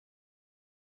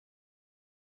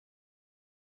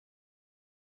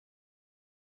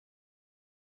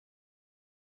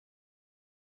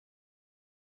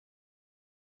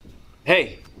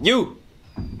Hey, you!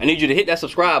 I need you to hit that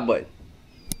subscribe button.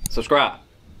 Subscribe.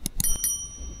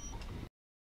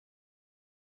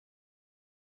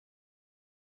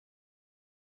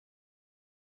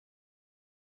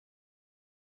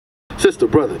 Sister,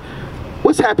 brother,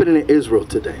 what's happening in Israel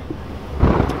today?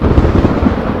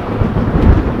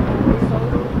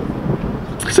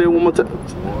 Say it one more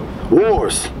time.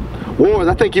 Wars. Wars.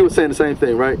 I think you were saying the same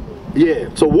thing, right?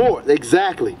 Yeah. So war.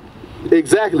 Exactly.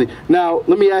 Exactly. Now,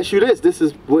 let me ask you this. This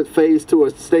is what phase 2 or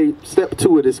step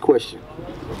 2 of this question.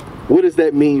 What does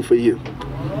that mean for you?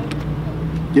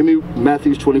 Give me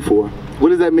Matthew 24. What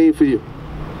does that mean for you?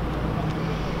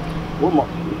 One more.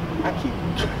 I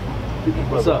keep.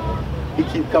 What's up? He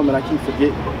keep coming. I keep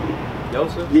forgetting. Yo,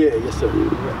 sir? Yeah. Yes, sir.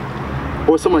 Yeah.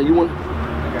 Or somebody you want?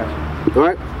 I got you. All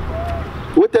right.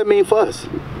 What that mean for us?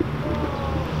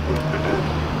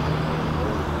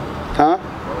 Huh?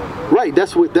 Right.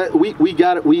 That's what that we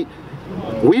got it. We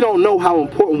don't know how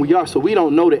important we are, so we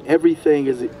don't know that everything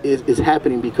is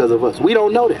happening because of us. We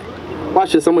don't know that.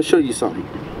 Watch this. I'm gonna show you something.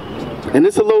 And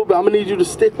this a little bit. I'm gonna need you to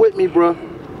stick with me, bro,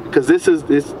 because this. I'm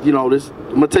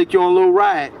gonna take you on a little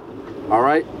ride. All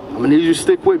right. I'm gonna need you to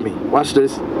stick with me. Watch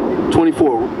this.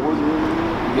 24.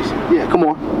 Yeah. Come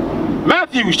on.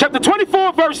 Matthew chapter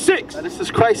 24 verse 6. Now, this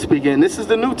is Christ speaking. This is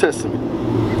the New Testament.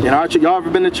 And y'all ever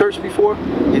been to church before?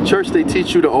 In church they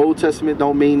teach you the Old Testament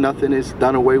don't mean nothing, it's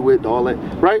done away with, all that,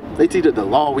 right? They teach you the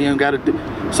law we ain't got to do.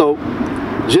 So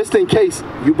just in case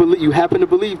you happen to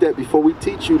believe that before we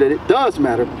teach you that it does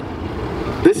matter,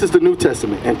 this is the New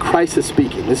Testament and Christ is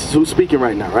speaking. This is who's speaking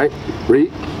right now, right?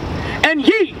 Read. And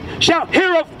ye shall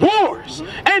hear of wars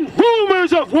and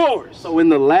rumors of wars. So in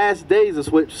the last days,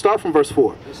 start from verse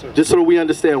 4, just so that we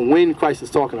understand when Christ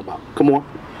is talking about. Come on.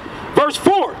 Verse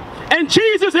 4. And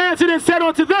Jesus answered and said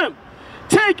unto them,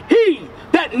 take heed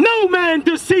that no man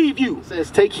deceive you. It says,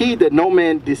 take heed that no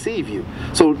man deceive you.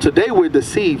 So today we're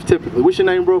deceived typically. What's your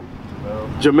name, bro?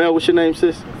 Jamel, what's your name,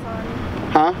 sis?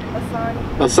 Huh?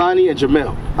 Asani and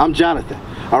Jamel. I'm Jonathan.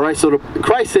 All right, so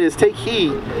Christ says, take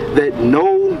heed that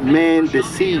no man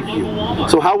deceive you.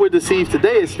 So how we're deceived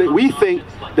today is that we think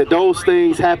that those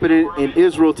things happening in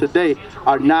Israel today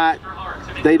are not,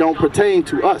 they don't pertain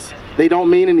to us. They don't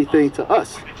mean anything to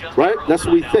us, right? That's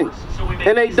what we think.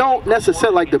 And they don't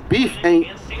necessarily, like the beef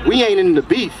we ain't in the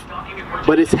beef,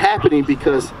 but it's happening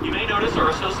because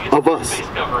of us.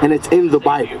 And it's in the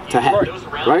Bible to happen,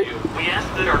 right?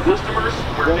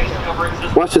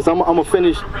 Watch this, I'm gonna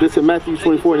finish this in Matthew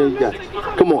 24 and then you got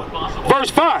it. Come on. Verse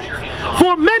 5.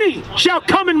 For many shall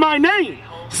come in my name,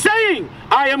 saying,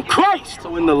 I am Christ.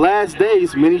 So in the last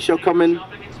days, many shall come in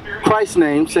Christ's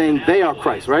name, saying they are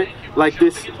Christ, right? Like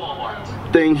this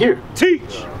thing here.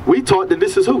 Teach. We taught that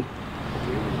this is who?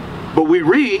 But we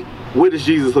read, what does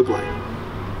Jesus look like?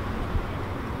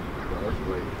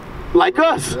 Like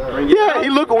us. Yeah,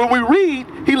 when we read,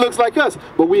 he looks like us.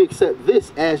 But we accept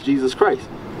this as Jesus Christ.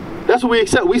 That's what we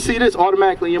accept. We see this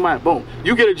automatically in your mind. Boom.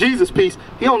 You get a Jesus piece,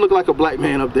 he don't look like a black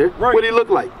man up there. Right. What do he look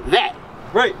like? That.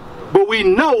 Right. But we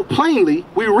know plainly,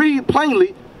 we read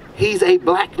plainly, he's a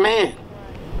black man.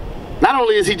 Not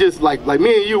only is he just like me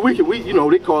and you, we you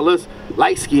know, they call us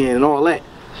light skinned and all that.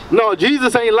 No,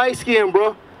 Jesus ain't light skinned,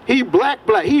 bro. He black.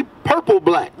 He purple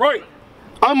black. Right.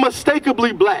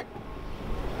 Unmistakably black.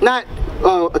 Not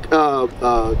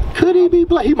could he be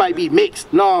black? He might be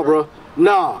mixed. Nah, bro.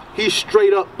 Nah, he's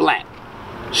straight up black.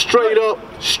 Straight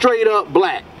up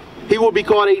black. He will be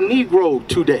called a Negro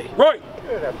today. Right.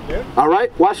 All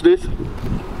right, watch this.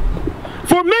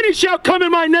 For many shall come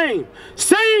in my name,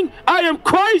 saying, I am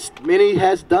Christ. Many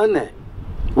has done that,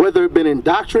 whether it been in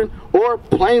doctrine or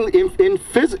plainly in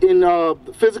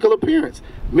physical appearance.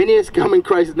 Many has come in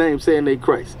Christ's name saying they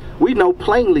Christ. We know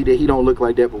plainly that he don't look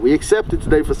like that, but we accept it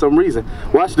today for some reason.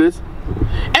 Watch this.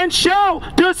 And shall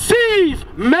deceive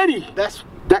many. That's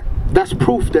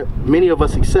proof that many of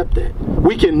us accept that.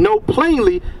 We can know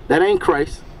plainly that ain't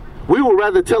Christ. We would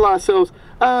rather tell ourselves,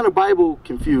 the Bible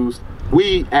confused.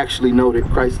 We actually know that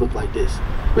Christ looked like this.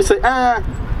 We say,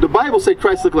 the Bible say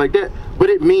Christ looked like that, but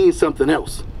it means something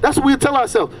else. That's what we tell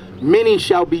ourselves. Many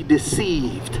shall be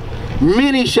deceived.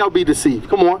 Many shall be deceived.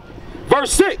 Come on.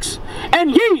 Verse 6.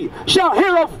 And ye shall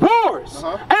hear of wars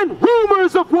and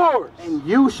rumors of wars. And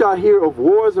you shall hear of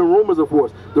wars and rumors of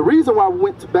wars. The reason why we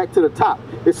went back to the top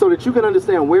is so that you can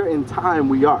understand where in time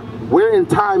we are. Where in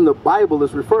time the Bible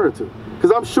is referring to.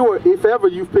 Because I'm sure if ever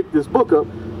you've picked this book up,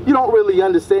 you don't really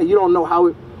understand. You don't know how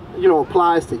it,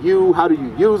 applies to you. How do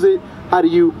you use it? How do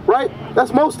you, right?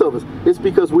 That's most of us. It's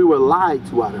because we were lied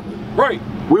to out of it. Right.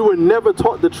 We were never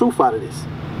taught the truth out of this.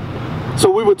 So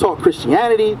we were taught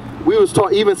Christianity. We was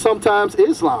taught even sometimes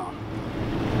Islam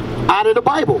out of the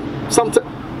Bible.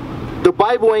 The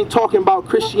Bible ain't talking about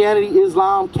Christianity,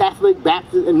 Islam, Catholic,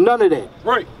 Baptist, and none of that.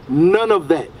 Right. None of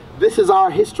that. This is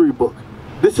our history book.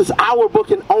 This is our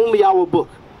book and only our book.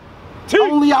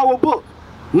 Only our book.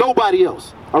 Nobody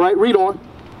else. All right, read on.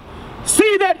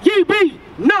 See that ye be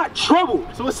not troubled.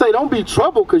 So it say, don't be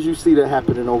troubled because you see that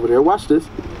happening over there. Watch this.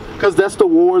 Because that's the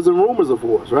wars and rumors of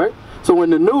wars, right? So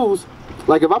in the news,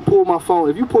 like if I pull my phone,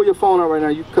 if you pull your phone out right now,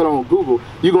 you cut on Google,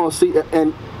 you're going to see,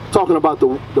 and talking about the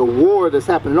war that's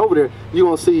happening over there, you're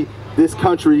going to see this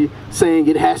country saying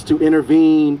it has to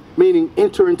intervene, meaning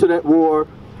enter into that war,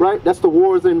 right? That's the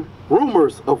wars and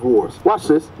rumors of wars. Watch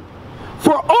this.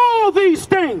 For all these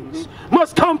things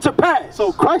must come to pass.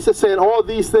 So Christ is saying all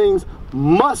these things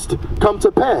must come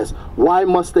to pass. Why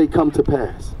must they come to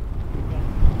pass?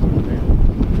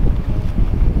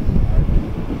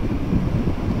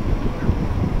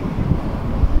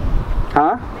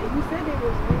 Huh? You said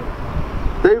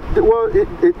it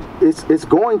was it's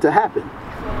going to happen.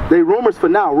 They rumors for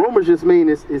now. Rumors just mean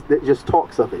it's just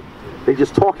talks of it. They're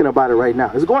just talking about it right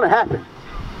now. It's going to happen.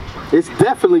 It's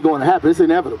definitely going to happen. It's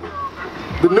inevitable.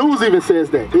 The news even says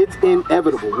that. It's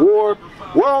inevitable. World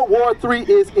War III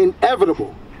is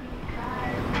inevitable.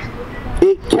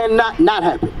 It cannot not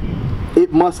happen.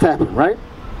 It must happen, right?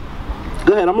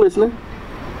 Go ahead, I'm listening.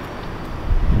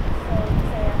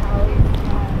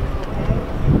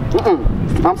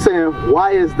 I'm saying,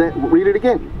 why is that? Read it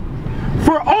again.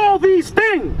 For all these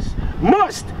things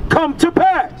must come to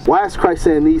pass. Why is Christ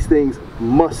saying these things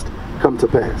must come to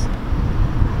pass?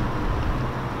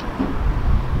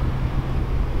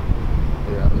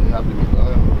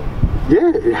 Yeah,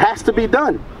 it has to be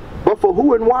done. But for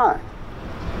who and why?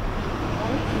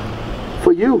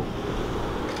 For you.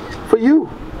 For you.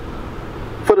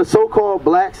 For the so-called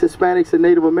blacks, Hispanics, and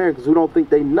Native Americans who don't think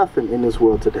they nothing in this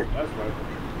world today. That's right.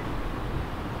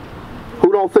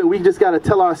 Who don't think we just got to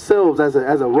tell ourselves as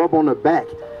a rub on the back,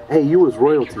 hey, you is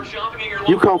royalty.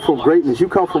 You come from greatness. You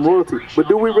come from royalty. But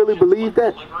do we really believe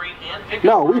that?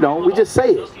 No, we don't. We just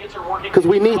say it. Because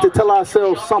we need to tell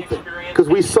ourselves something. Because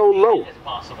we so low.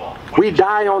 We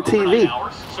die on TV.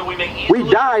 We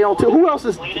die on TV. Who else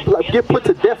get put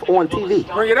to death on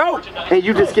TV? Bring it out. And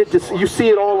you just get to, you see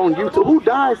it all on YouTube. Who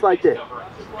dies like that?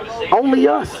 Only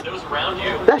us.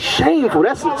 That's shameful.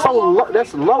 That's so low.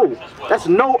 That's low. That's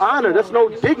no honor. That's no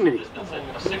dignity.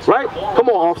 Right? Come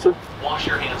on, officer.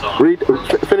 Read.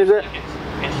 Finish that.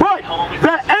 But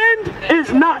the end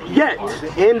is not yet.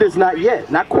 The end is not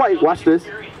yet. Not quite. Watch this.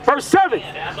 Verse 7.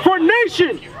 For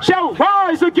nation shall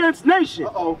rise against nation.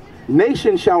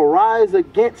 Nation shall rise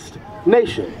against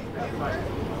nation.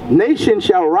 Nation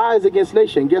shall rise against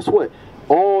nation. Guess what?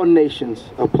 All nations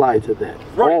apply to that.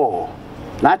 Right. All.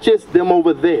 Not just them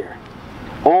over there.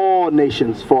 All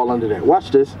nations fall under that.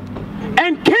 Watch this.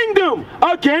 And kingdom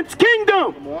against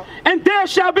kingdom. And there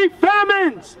shall be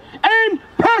famines and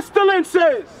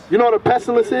pestilences. You know what a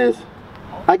pestilence is?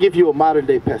 I give you a modern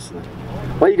day pestilence.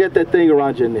 Why you got that thing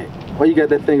around your neck? Why you got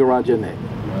that thing around your neck?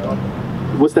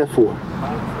 What's that for?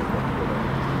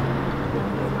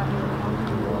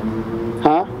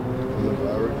 Huh?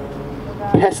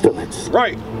 Pestilence.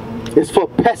 Right. It's for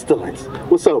pestilence.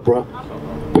 What's up, bro?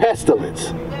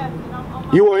 Pestilence.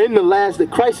 You are in the last,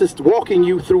 that Christ is walking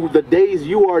you through the days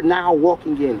you are now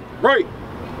walking in. Right.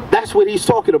 That's what he's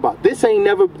talking about. This ain't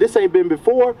been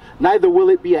before, neither will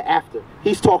it be after.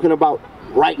 He's talking about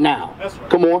right now. Right.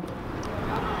 Come on.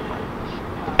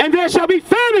 And there shall be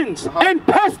famines and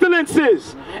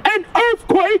pestilences and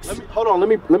earthquakes. Hold on, let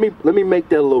me make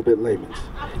that a little bit layman's.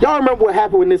 Y'all remember what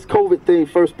happened when this COVID thing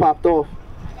first popped off?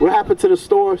 What happened to the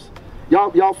stores?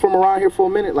 Y'all from around here for a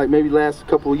minute, like maybe last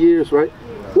couple of years, right?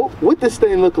 What this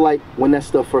thing look like when that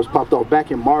stuff first popped off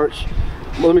back in March?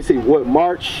 Well, let me see, what,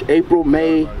 March, April,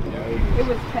 May? It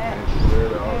was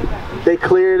passed. They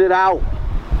cleared it out.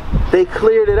 They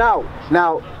cleared it out.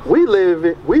 Now, we live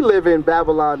in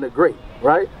Babylon the Great,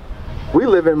 right? We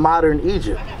live in modern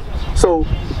Egypt. So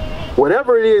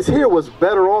whatever it is here was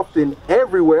better off than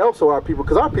everywhere else of our people,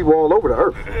 because our people are all over the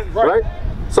earth, right?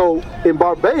 So in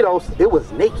Barbados, it was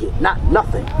naked, not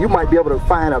nothing. You might be able to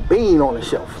find a bean on the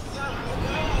shelf,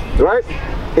 right?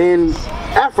 In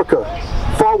Africa,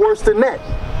 far worse than that.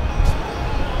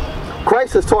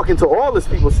 Christ is talking to all his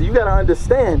people, so you got to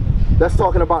understand that's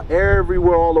talking about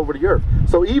everywhere all over the earth.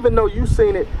 So even though you've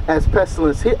seen it as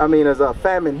pestilence here, as a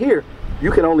famine here,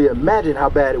 you can only imagine how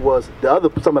bad it was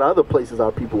some of the other places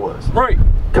our people was. Right.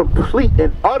 Complete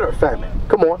and utter famine.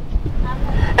 Come on.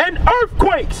 And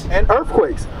earthquakes. And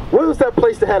earthquakes. Where was that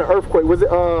place that had an earthquake? Was it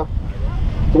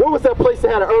what was that place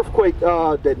that had an earthquake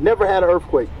that never had an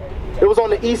earthquake? It was on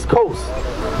the East Coast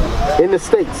in the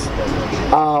States.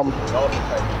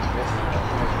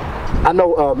 I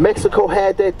know Mexico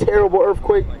had that terrible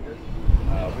earthquake.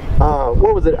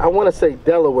 What was it? I want to say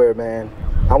Delaware, man.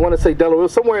 I want to say Delaware. It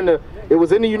was somewhere in the. It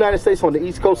was in the United States on the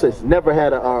East Coast. It's never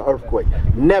had an earthquake.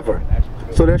 Never.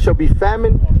 So there shall be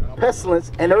famine,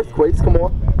 pestilence, and earthquakes. Come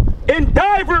on. In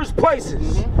divers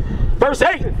places. Verse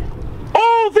 8.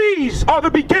 All these are the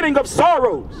beginning of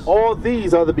sorrows. All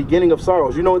these are the beginning of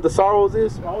sorrows. You know what the sorrows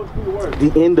is?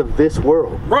 The end of this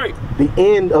world. Right. The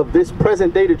end of this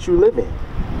present day that you live in.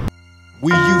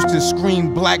 We used to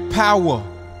scream black power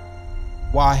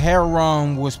while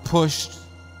heroin was pushed.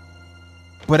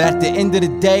 But at the end of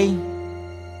the day,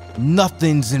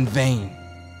 nothing's in vain.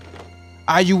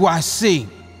 IUIC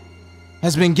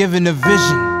has been given a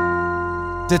vision.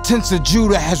 The tents of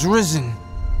Judah has risen.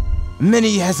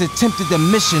 Many has attempted the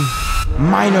mission.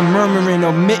 Minor murmuring,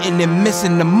 omitting, and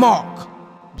missing the mark.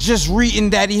 Just reading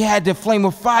that he had the flame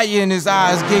of fire in his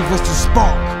eyes gave us the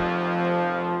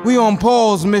spark. We on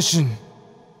Paul's mission.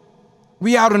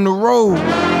 We out on the road,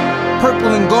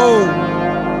 purple and gold.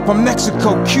 From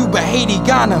Mexico, Cuba, Haiti,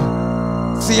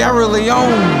 Ghana, Sierra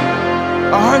Leone.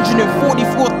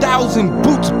 144,000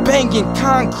 boots banging,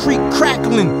 concrete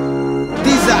crackling.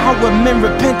 These are our men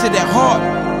repented at heart.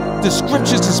 The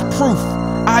scriptures is proof.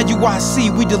 IUIC,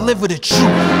 we deliver the truth.